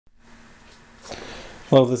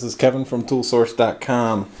Hello, this is Kevin from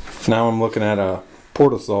toolsource.com. Now I'm looking at a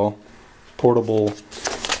Portasol portable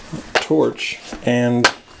torch and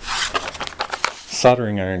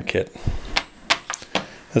soldering iron kit.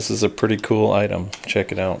 This is a pretty cool item.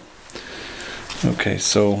 Check it out. Okay,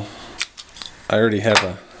 so I already have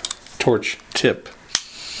a torch tip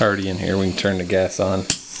already in here. We can turn the gas on,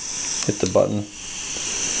 hit the button.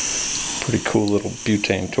 Pretty cool little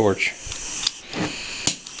butane torch.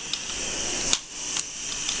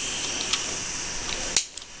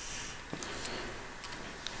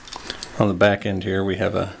 On the back end here we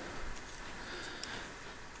have a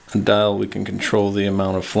dial. We can control the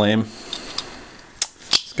amount of flame.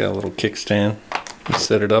 It's got a little kickstand. You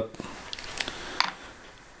set it up.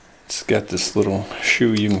 It's got this little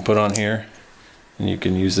shoe you can put on here, and you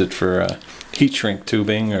can use it for heat shrink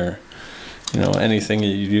tubing, or anything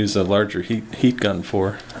you use a larger heat gun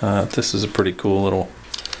for. This is a pretty cool little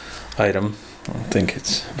item. I think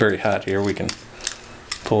it's very hot here. We can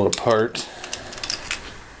pull it apart.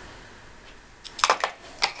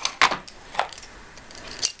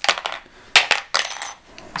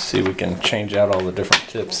 See, we can change out all the different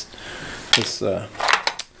tips. This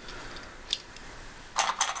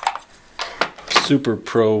Super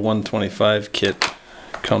Pro 125 kit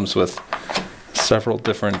comes with several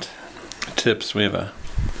different tips. We have a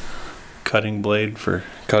cutting blade for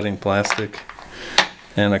cutting plastic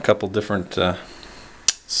and a couple different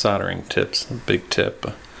soldering tips. A big tip,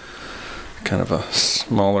 kind of a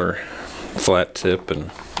smaller flat tip,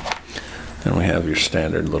 and then we have your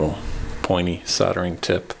standard little pointy soldering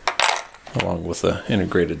tip, along with an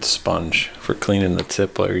integrated sponge for cleaning the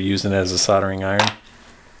tip while you're using it as a soldering iron.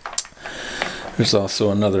 There's also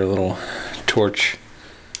another little torch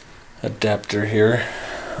adapter here.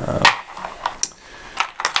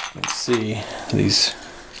 You can see these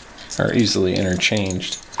are easily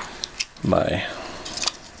interchanged by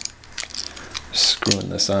screwing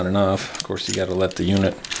this on and off. Of course, you got to let the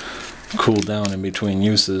unit cool down in between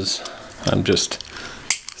uses. I'm just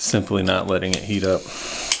simply not letting it heat up,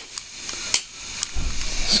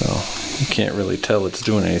 so you can't really tell it's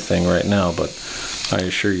doing anything right now, but I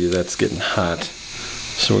assure you that's getting hot,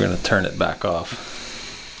 so we're going to turn it back off.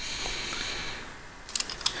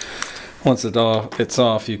 Once it's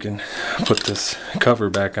off, you can put this cover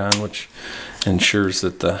back on, which ensures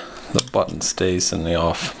that the button stays in the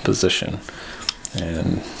off position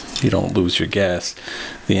and you don't lose your gas.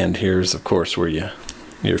 The end here is, of course, where your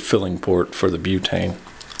filling port for the butane.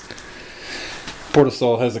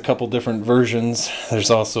 Portasol has a couple different versions.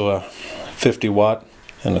 There's also a 50 watt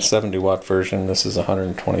and a 70 watt version. This is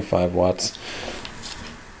 125 watts.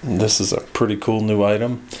 And this is a pretty cool new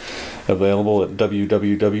item, available at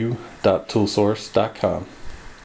www.toolsource.com.